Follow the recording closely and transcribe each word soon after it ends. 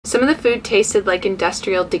Some of the food tasted like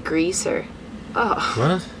industrial degreaser. Oh.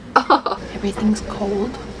 What? Oh. Everything's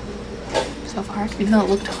cold so far, even though it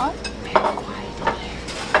looked hot. Very quiet in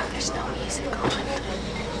here. There's no music on.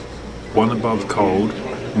 One above cold,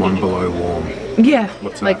 one below warm. Yeah.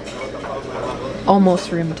 What's that? Like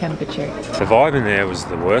almost room temperature. The vibe in there was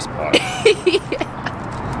the worst part. Yeah.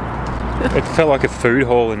 It felt like a food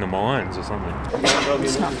hall in the mines or something.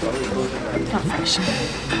 It's not fresh.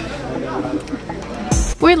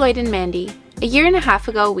 We're Lloyd and Mandy. A year and a half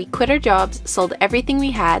ago, we quit our jobs, sold everything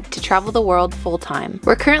we had to travel the world full-time.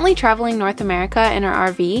 We're currently traveling North America in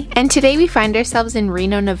our RV, and today we find ourselves in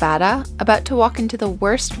Reno, Nevada, about to walk into the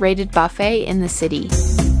worst rated buffet in the city.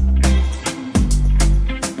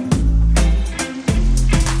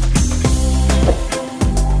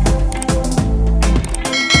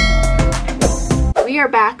 We are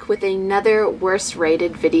back with another worst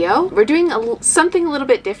rated video. We're doing something a little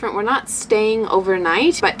bit different. We're not staying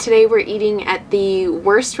overnight, but today we're eating at the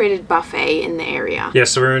worst rated buffet in the area. Yeah,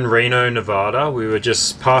 so we're in Reno, Nevada. We were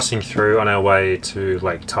just passing through on our way to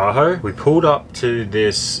Lake Tahoe. We pulled up to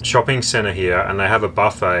this shopping center here and they have a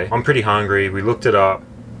buffet. I'm pretty hungry. We looked it up.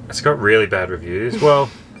 It's got really bad reviews. Well,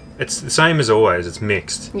 it's the same as always. It's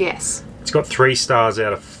mixed. Yes. It's got 3 stars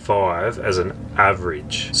out of 5 as an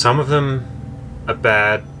average. Some of them are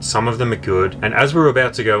bad, some of them are good, and as we were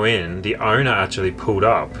about to go in, the owner actually pulled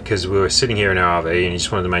up because we were sitting here in our RV and he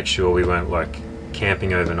just wanted to make sure we weren't like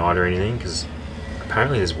camping overnight or anything, because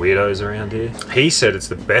apparently there's weirdos around here. He said it's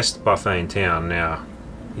the best buffet in town. Now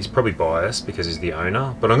he's probably biased because he's the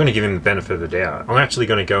owner, but I'm going to give him the benefit of the doubt. I'm actually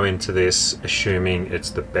going to go into this assuming it's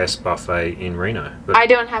the best buffet in Reno. But I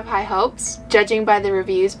don't have high hopes, judging by the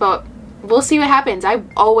reviews, but we'll see what happens. I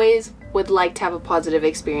always would like to have a positive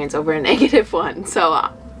experience over a negative one, so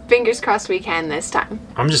fingers crossed we can this time.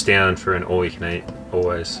 I'm just down for an all-you-can-eat,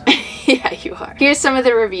 always. Yeah, you are. Here's some of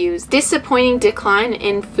the reviews. Disappointing decline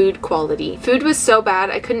in food quality. Food was so bad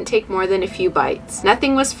I couldn't take more than a few bites.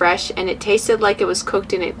 Nothing was fresh and it tasted like it was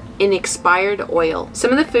cooked in expired oil.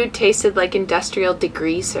 Some of the food tasted like industrial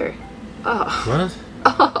degreaser. Oh. What?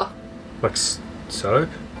 Oh. Like soap?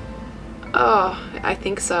 Oh, I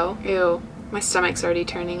think so. Ew. My stomach's already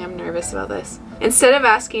turning. I'm nervous about this. Instead of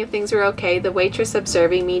asking if things were okay, the waitress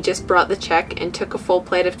observing me just brought the check and took a full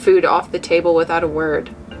plate of food off the table without a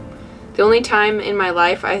word. The only time in my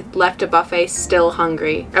life I left a buffet still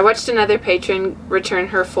hungry. I watched another patron return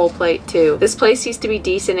her full plate too. This place used to be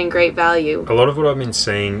decent and great value. A lot of what I've been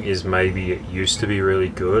seeing is maybe it used to be really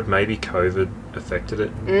good. Maybe COVID affected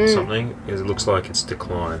it or something, because it looks like it's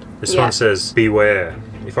declined. This one says, beware.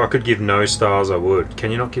 If I could give no stars, I would.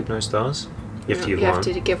 Can you not give no stars? You have to give one. You have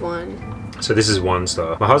to give one. So this is 1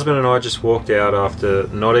 star. My husband and I just walked out after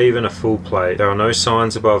not even a full plate. There are no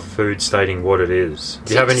signs above food stating what it is.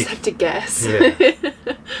 Do you just have to guess? Yeah.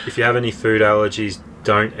 If you have any food allergies,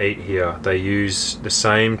 don't eat here. They use the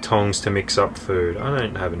same tongs to mix up food. I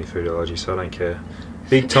don't have any food allergies, so I don't care.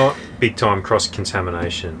 Big time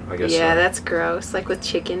cross-contamination, I guess. Yeah, so. that's gross. Like with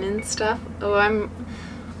chicken and stuff. Oh,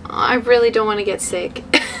 I really don't want to get sick.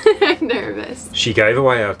 I'm nervous. She gave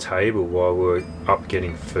away our table while we were up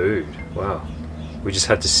getting food. Wow. We just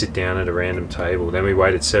had to sit down at a random table. Then we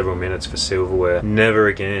waited several minutes for silverware. Never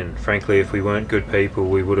again. Frankly, if we weren't good people,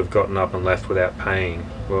 we would have gotten up and left without paying.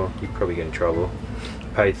 Well, you'd probably get in trouble.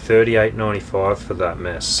 Paid $38.95 for that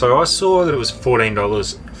mess. So I saw that it was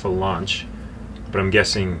 $14 for lunch, but I'm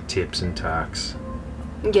guessing tips and tax.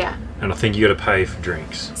 Yeah. And I think you got to pay for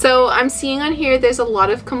drinks. So I'm seeing on here there's a lot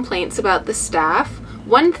of complaints about the staff.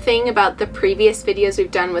 One thing about the previous videos we've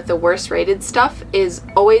done with the worst rated stuff is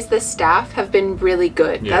always the staff have been really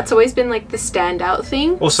good. Yeah. That's always been like the standout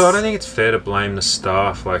thing. Also, I don't think it's fair to blame the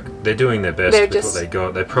staff. Like, they're doing their best with what they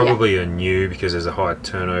got. They probably are new because there's a high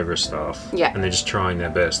turnover of staff. Yeah. And they're just trying their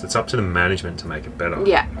best. It's up to the management to make it better.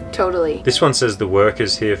 Yeah, totally. This one says the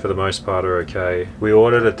workers here for the most part are okay. We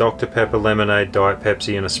ordered a Dr. Pepper lemonade, Diet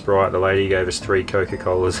Pepsi and a Sprite. The lady gave us 3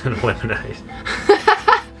 Coca-Colas and a lemonade.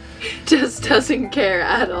 Just doesn't care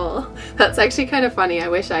at all. That's actually kind of funny. I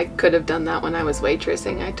wish I could have done that when I was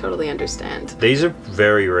waitressing. I totally understand. These are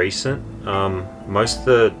very recent. Most of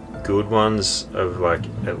the good ones are like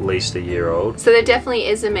at least a year old. So there definitely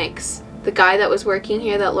is a mix. The guy that was working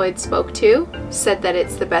here that Lloyd spoke to said that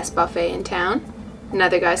it's the best buffet in town.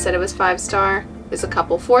 Another guy said it was 5-star. There's a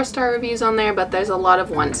couple 4-star reviews on there, but there's a lot of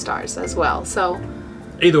 1-stars as well. So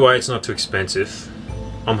either way, it's not too expensive.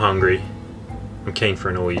 I'm hungry. I'm keen for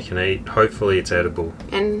an all-you-can-eat. Hopefully it's edible.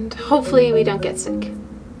 And hopefully we don't get sick.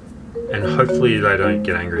 And hopefully they don't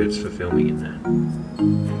get angry at us for filming in there.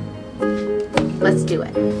 Let's do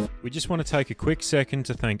it. We just want to take a quick second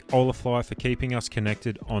to thank rvlife for keeping us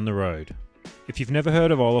connected on the road. If you've never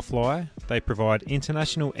heard of Olafly, they provide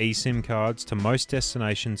international eSIM cards to most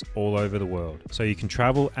destinations all over the world, so you can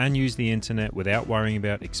travel and use the internet without worrying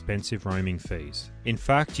about expensive roaming fees. In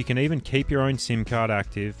fact, you can even keep your own SIM card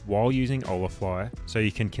active while using Olafly, so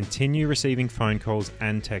you can continue receiving phone calls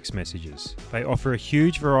and text messages. They offer a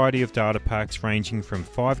huge variety of data packs ranging from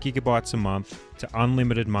 5 GB a month to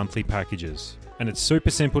unlimited monthly packages. And it's super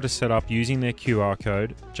simple to set up using their QR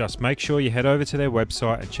code. Just make sure you head over to their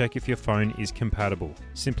website and check if your phone is compatible.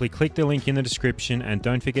 Simply click the link in the description and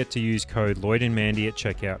don't forget to use code Lloyd and Mandy at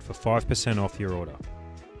checkout for 5% off your order.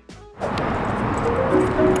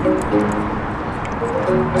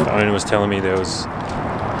 The owner was telling me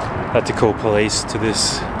had to call police to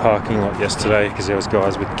this parking lot yesterday because there was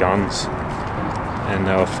guys with guns and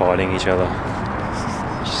they were fighting each other.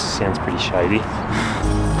 Sounds pretty shady.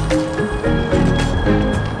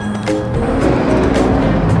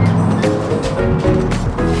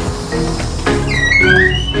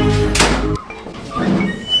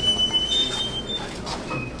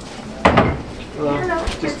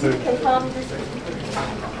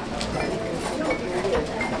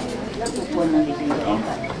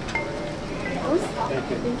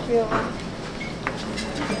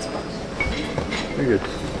 Very good.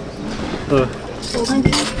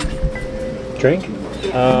 Drink?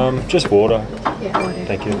 Just water. Yeah, water.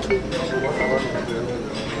 Thank you.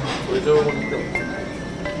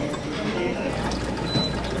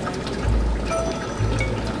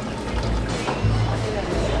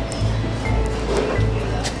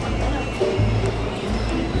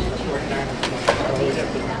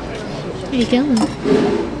 Where you going?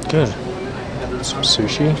 Good. Some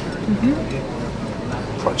sushi.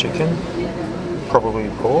 Fried chicken. Probably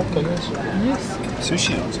pork, I guess. Nice.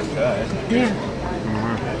 Sushi looks okay. Yeah.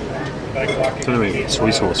 Don't know where you get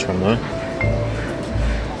soy sauce from though.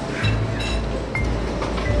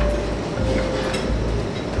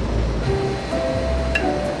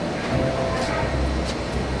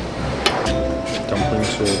 Dumpling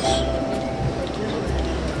sauce.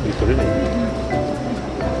 What do you put it in?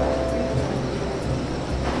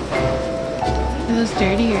 Are those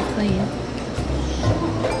dirty or clean?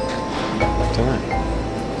 Don't know.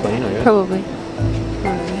 Clean, I guess. Probably.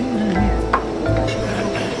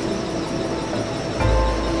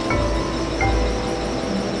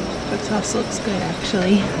 That sauce looks good,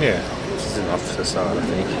 actually. Yeah, this is enough to start, I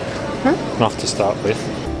think. Huh? Enough to start with.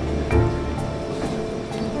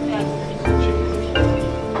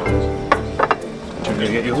 Do you want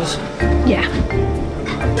to get yours? Yeah.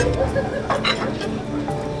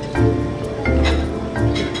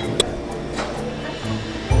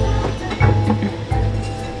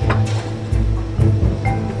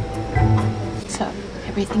 So,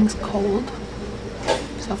 everything's cold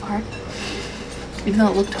so far. Even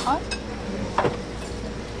though it looked hot.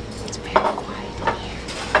 It's very quiet in here.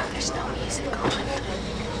 There's no music on.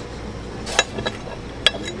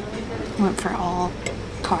 Went for all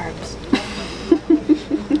carbs.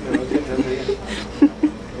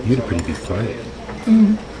 You had a pretty big plate.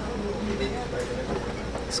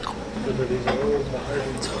 It's cold.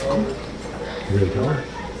 Really good.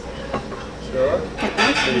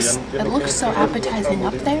 It looks so appetizing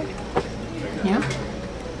up there. Yeah.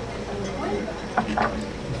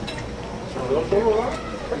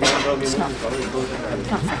 It's not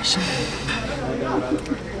fresh.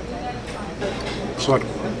 It's like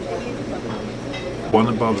one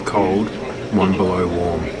above cold, one below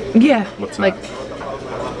warm. Yeah. What's like that?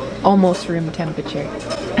 almost room temperature.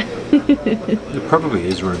 It probably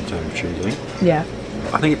is room temperature, do you think? Yeah.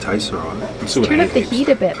 I think it tastes alright. Turn up the heat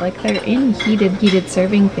a bit, like they're in heated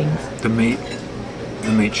serving things. The meat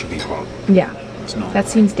should be hot. Yeah. It's not. That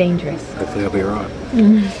seems dangerous. Hopefully I'll be alright.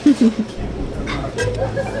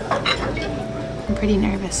 I'm pretty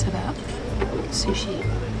nervous about sushi.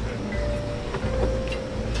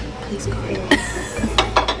 Please God.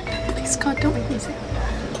 Please God, don't make me sick.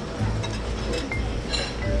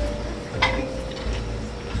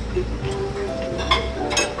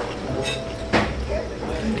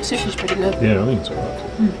 Sushi's pretty good. Yeah, I think it's alright.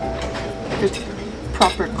 It's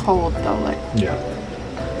proper cold though, like Yeah.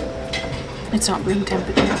 it's not room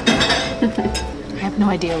temperature. I have no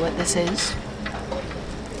idea what this is.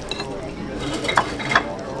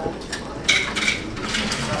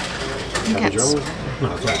 Cabbage roll?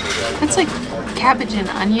 No, it's not. It's like cabbage and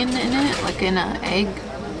onion in it, like in an egg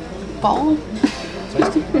ball. I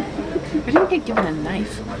didn't get given a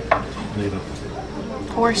knife. Neither.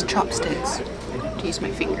 Horse chopsticks. To use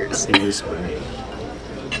my fingers. It is funny.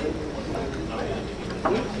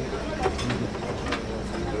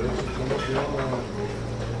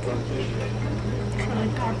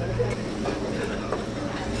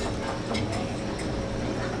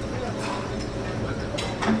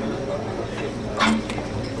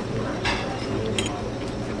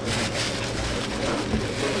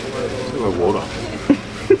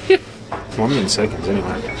 I'm in seconds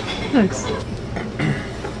anyway. Thanks.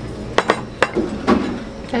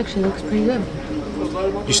 It actually looks pretty good.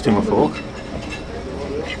 You steal my fork?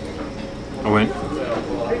 I went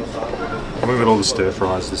with all the stir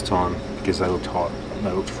fries this time because they looked hot.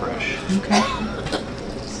 They looked fresh. Okay.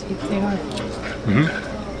 Let's see if they are.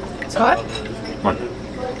 Mm-hmm. It's hot? Like,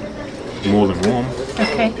 more than warm.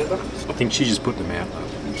 Okay. I think she just put them out though.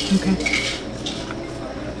 Okay.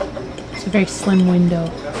 It's a very slim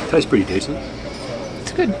window. Tastes pretty decent.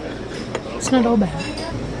 It's good. It's not all bad.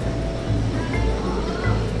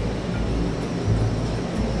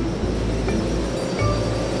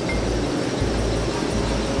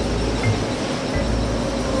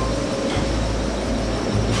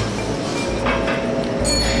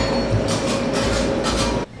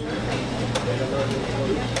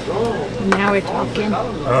 Now we're talking.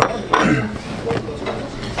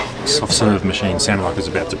 Soft serve machine sounded like it was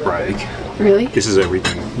about to break. Really? This is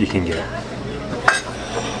everything you can get.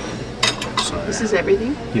 So, This is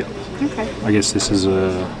everything? yeah. Okay. I guess this is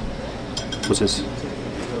a... What's this?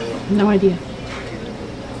 No idea.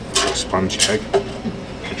 Sponge cake. Can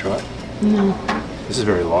I try it? No. This is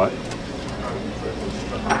very light.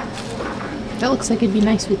 That looks like it'd be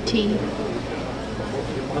nice with tea.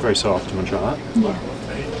 Very soft. Do you want to try that? Yeah.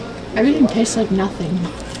 Everything tastes like nothing.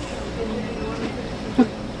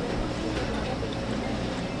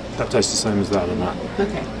 That tastes the same as that and that.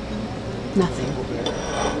 Okay. Nothing.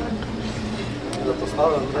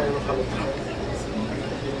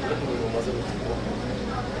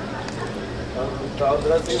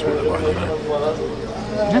 It's whatever, you know.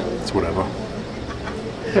 Yeah. It's whatever.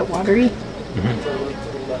 A bit watery.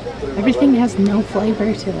 Everything has no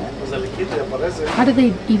flavor to it. How do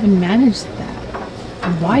they even manage that?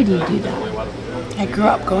 And why do you do that? I grew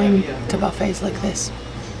up going to buffets like this.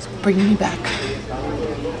 It's bringing me back.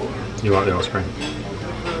 You like the ice cream?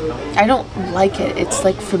 I don't like it. It's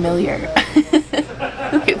like familiar.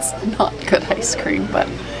 It's not good ice cream, but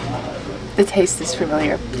the taste is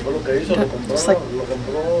familiar. It's like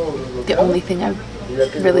the only thing I've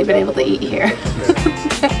really been able to eat here.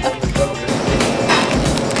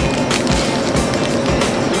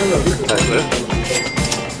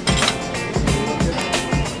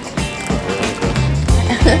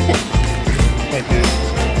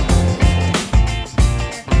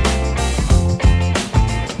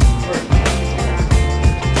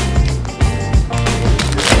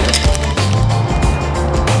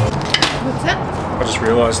 What's that? I just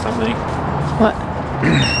realised something. What?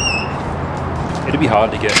 It'd be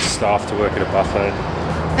hard to get staff to work at a buffet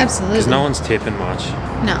Absolutely. because no one's tipping much.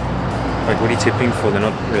 No. Like, what are you tipping for? They're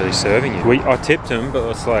not really serving you. I tipped them, but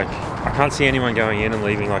it's like, I can't see anyone going in and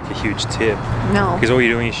leaving like a huge tip No. because all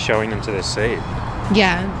you're doing is showing them to their seat.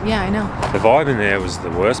 Yeah, I know. The vibe in there was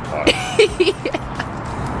the worst part.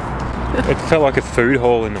 It felt like a food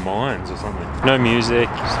hall in the mines or something. No music,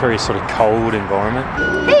 just very sort of cold environment.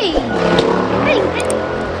 Hey! Hey!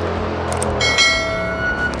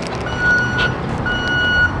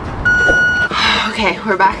 Okay,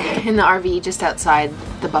 we're back in the RV just outside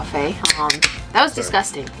the buffet. That was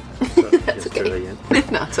disgusting. That's okay.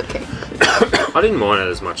 No, it's okay. I didn't mind it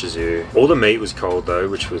as much as you. All the meat was cold though,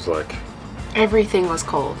 which was like... Everything was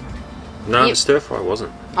cold. No, the stir fry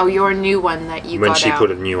wasn't. Oh, your new one that you got out. When she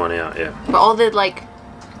put a new one out, yeah. But all the, like,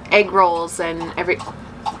 egg rolls and every...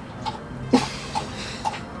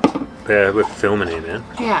 Yeah, we're filming here, man.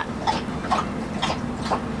 Yeah.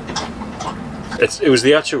 It was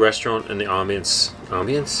the actual restaurant and the ambience.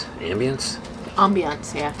 Ambience,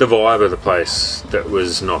 yeah. The vibe of the place that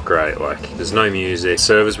was not great. Like, there's no music.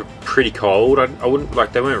 Servers were pretty cold. I wouldn't,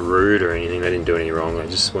 like, they weren't rude or anything. They didn't do anything wrong. They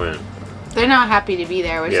just weren't. They're not happy to be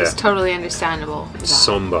there, which is totally understandable.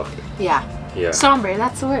 Somber. Yeah. Yeah. Somber,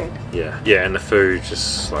 that's the word. Yeah. Yeah, and the food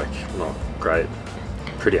just, like, not great.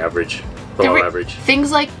 Pretty average. Below average.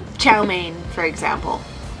 Things like chow mein, for example.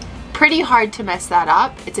 Pretty hard to mess that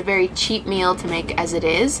up. It's a very cheap meal to make as it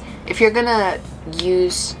is. If you're gonna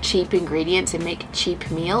use cheap ingredients and make cheap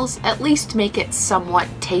meals, at least make it somewhat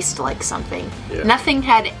taste like something. Yeah. Nothing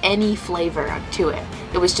had any flavor to it.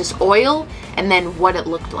 It was just oil and then what it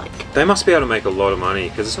looked like. They must be able to make a lot of money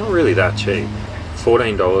because it's not really that cheap.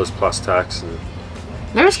 $14 plus tax, and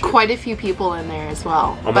There's quite a few people in there as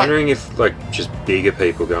well. I'm wondering if like just bigger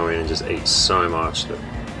people go in and just eat so much that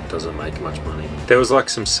it doesn't make much money. There was like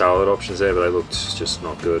some salad options there, but they looked just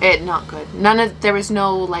not good. Not good. There was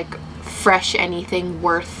no like fresh anything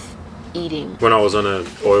worth eating. When I was on an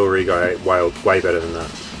oil rig, I ate way better than that.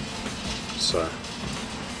 So.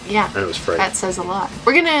 Yeah. And it was free. That says a lot.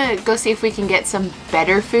 We're gonna go see if we can get some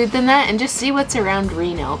better food than that and just see what's around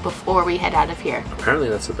Reno before we head out of here. Apparently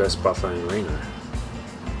that's the best buffet in Reno.